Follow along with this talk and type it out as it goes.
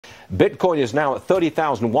Bitcoin is now at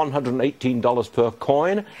 $30,118 per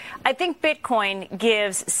coin. I think Bitcoin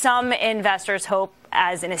gives some investors hope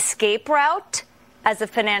as an escape route, as a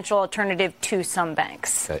financial alternative to some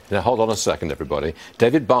banks. Okay. Now, hold on a second, everybody.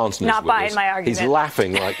 David Bahnsen Not is with buying us. my argument. He's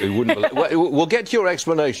laughing like he wouldn't believe. We'll get to your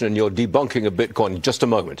explanation and your debunking of Bitcoin in just a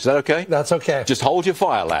moment. Is that okay? That's okay. Just hold your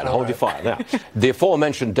fire, lad. Hold your fire. Now, the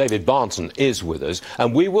aforementioned David Bahnsen is with us,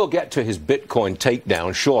 and we will get to his Bitcoin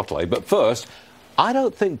takedown shortly. But first, I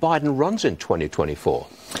don't think Biden runs in 2024.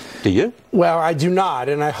 Do you? Well, I do not,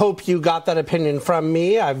 and I hope you got that opinion from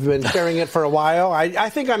me. I've been sharing it for a while. I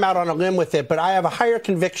think I'm out on a limb with it, but I have a higher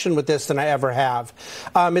conviction with this than I ever have.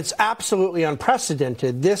 It's absolutely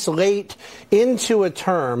unprecedented this late into a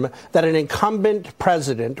term that an incumbent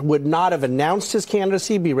president would not have announced his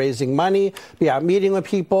candidacy, be raising money, be out meeting with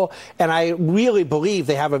people, and I really believe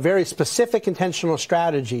they have a very specific intentional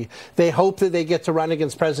strategy. They hope that they get to run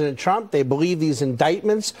against President Trump. They believe these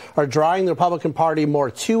indictments are drawing the Republican Party more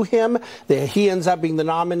to him. He ends up being the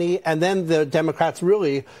nominee, and then the Democrats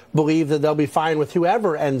really believe that they'll be fine with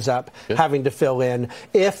whoever ends up having to fill in.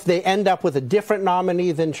 If they end up with a different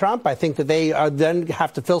nominee than Trump, I think that they then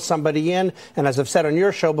have to fill somebody in. And as I've said on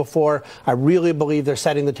your show before, I really believe they're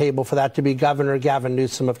setting the table for that to be Governor Gavin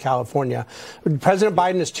Newsom of California. President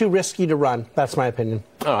Biden is too risky to run. That's my opinion.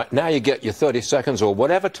 All right, now you get your 30 seconds or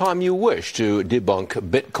whatever time you wish to debunk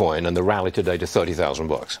Bitcoin and the rally today to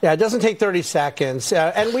 $30,000. Yeah, it doesn't take 30 seconds.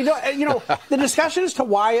 And we don't, the discussion as to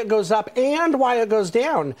why it goes up and why it goes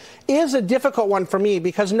down is a difficult one for me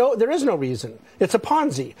because there is no reason. It's a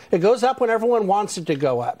Ponzi. It goes up when everyone wants it to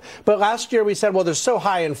go up. But last year we said, well, there's so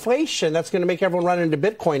high inflation, that's going to make everyone run into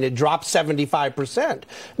Bitcoin. It dropped 75%.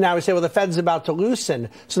 Now we say, well, the Fed's about to loosen.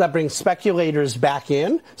 So that brings speculators back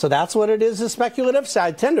in. So that's what it is speculative. So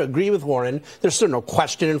I tend to agree with Warren. There's still no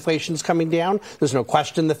question inflation's coming down. There's no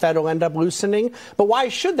question the Fed will end up loosening. But why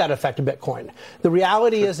should that affect Bitcoin? The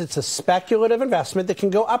reality is it's a speculative investment that can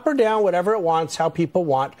go up or down, whatever it wants, how people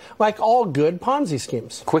want, like all good Ponzi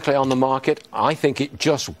schemes. Quickly on the market, I think it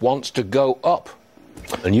just wants to go up.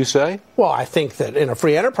 And you say? Well, I think that in a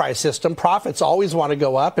free enterprise system, profits always want to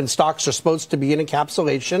go up, and stocks are supposed to be an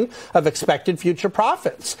encapsulation of expected future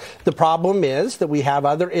profits. The problem is that we have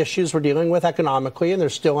other issues we're dealing with economically, and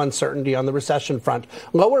there's still uncertainty on the recession front.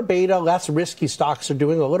 Lower beta, less risky stocks are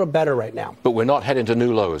doing a little better right now. But we're not heading to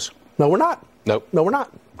new lows. No, we're not. Nope. No, we're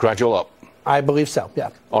not. Gradual up. I believe so, yeah.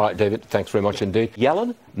 All right, David, thanks very much indeed.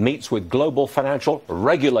 Yellen meets with global financial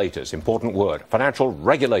regulators. Important word. Financial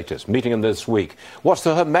regulators meeting them this week. What's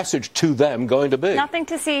her message to them going to be? Nothing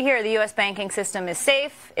to see here. The U.S. banking system is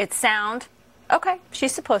safe. It's sound. Okay,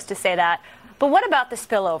 she's supposed to say that. But what about the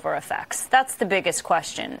spillover effects? That's the biggest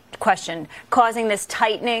question causing this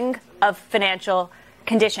tightening of financial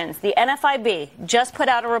conditions. The NFIB just put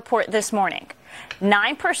out a report this morning.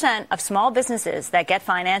 9% of small businesses that get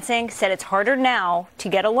financing said it's harder now to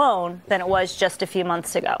get a loan than it was just a few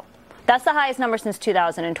months ago. That's the highest number since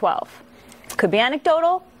 2012. Could be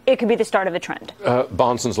anecdotal. It could be the start of a trend.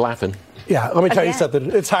 Bahnsen's laughing. Yeah, let me tell you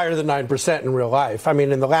something. It's higher than 9% in real life. I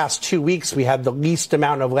mean, in the last 2 weeks, we had the least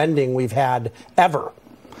amount of lending we've had ever.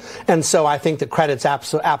 And so I think that credit's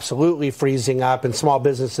absolutely freezing up, and small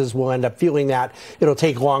businesses will end up feeling that. It'll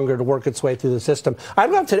take longer to work its way through the system. I'd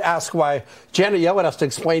love to ask why Janet Yellen has to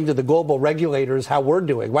explain to the global regulators how we're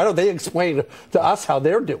doing. Why don't they explain to us how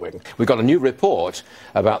they're doing? We've got a new report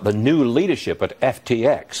about the new leadership at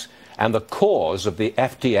FTX and the cause of the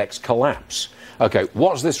FTX collapse. Okay,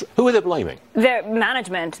 what's this? Who are they blaming? The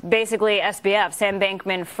management, basically SBF, Sam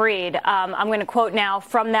Bankman-Fried. I'm going to quote now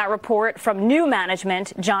from that report from new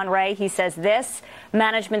management, John Ray. He says this: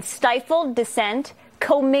 management stifled dissent,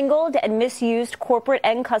 commingled and misused corporate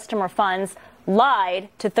and customer funds, lied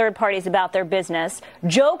to third parties about their business,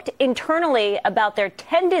 joked internally about their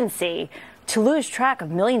tendency to lose track of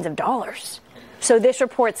millions of dollars. So this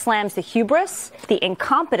report slams the hubris, the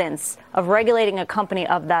incompetence of regulating a company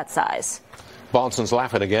of that size. Bahnsen's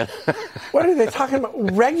laughing again. What are they talking about?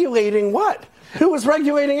 Regulating what? Who was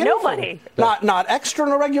regulating anything? Nobody. Not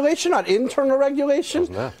external regulation, not internal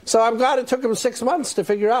regulation. So I'm glad it took them 6 months to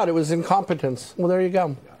figure out it was incompetence. Well, there you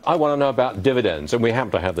go. I want to know about dividends, and we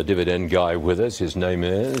happen to have the dividend guy with us. His name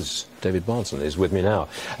is David Bahnsen. He's with me now.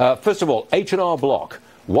 First of all, H&R Block.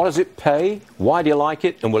 What does it pay? Why do you like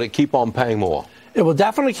it? And will it keep on paying more? It will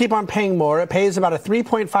definitely keep on paying more. It pays about a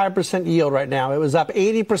 3.5% yield right now. It was up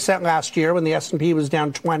 80% last year when the S&P was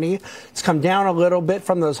down 20. It's come down a little bit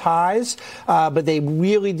from those highs, but they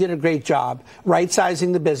really did a great job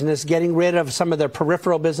right-sizing the business, getting rid of some of their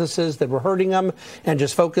peripheral businesses that were hurting them, and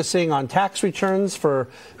just focusing on tax returns for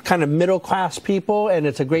kind of middle-class people, and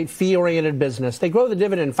it's a great fee-oriented business. They grow the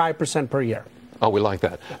dividend 5% per year. Oh, we like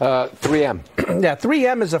that. 3M. Yeah,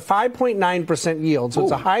 3M is a 5.9% yield, so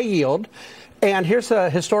it's a high yield. And here's a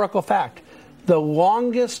historical fact. The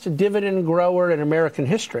longest dividend grower in American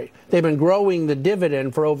history. They've been growing the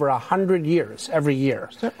dividend for over 100 years, every year.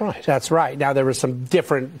 Is that right? That's right. Now, there were some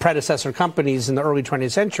different predecessor companies in the early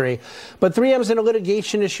 20th century, but 3M is in a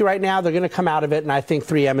litigation issue right now. They're going to come out of it, and I think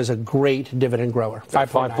 3M is a great dividend grower.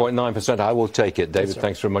 5.9%. 5.9%. I will take it. David, Yes,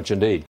 thanks very much indeed.